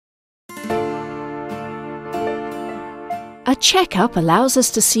A checkup allows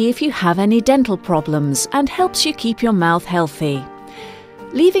us to see if you have any dental problems and helps you keep your mouth healthy.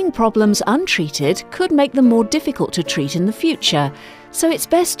 Leaving problems untreated could make them more difficult to treat in the future, so it's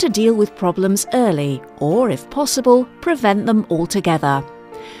best to deal with problems early or, if possible, prevent them altogether.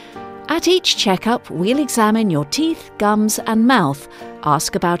 At each checkup, we'll examine your teeth, gums and mouth,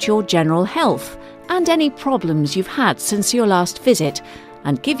 ask about your general health and any problems you've had since your last visit,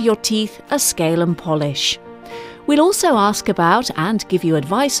 and give your teeth a scale and polish. We'll also ask about and give you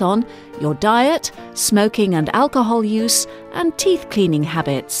advice on your diet, smoking and alcohol use, and teeth cleaning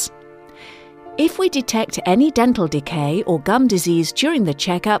habits. If we detect any dental decay or gum disease during the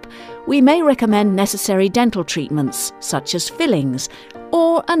checkup, we may recommend necessary dental treatments, such as fillings,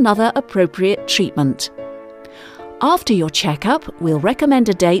 or another appropriate treatment. After your checkup, we'll recommend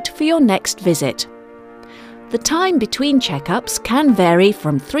a date for your next visit. The time between checkups can vary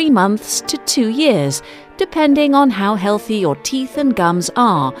from 3 months to 2 years, depending on how healthy your teeth and gums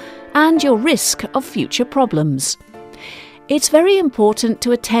are and your risk of future problems. It's very important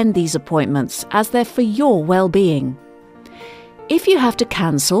to attend these appointments as they're for your well-being. If you have to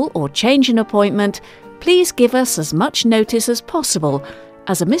cancel or change an appointment, please give us as much notice as possible,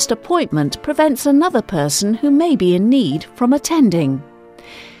 as a missed appointment prevents another person who may be in need from attending.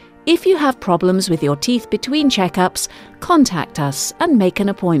 If you have problems with your teeth between checkups, contact us and make an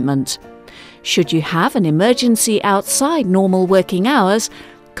appointment. Should you have an emergency outside normal working hours,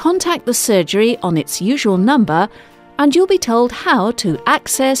 contact the surgery on its usual number and you'll be told how to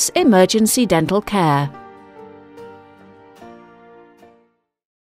access emergency dental care.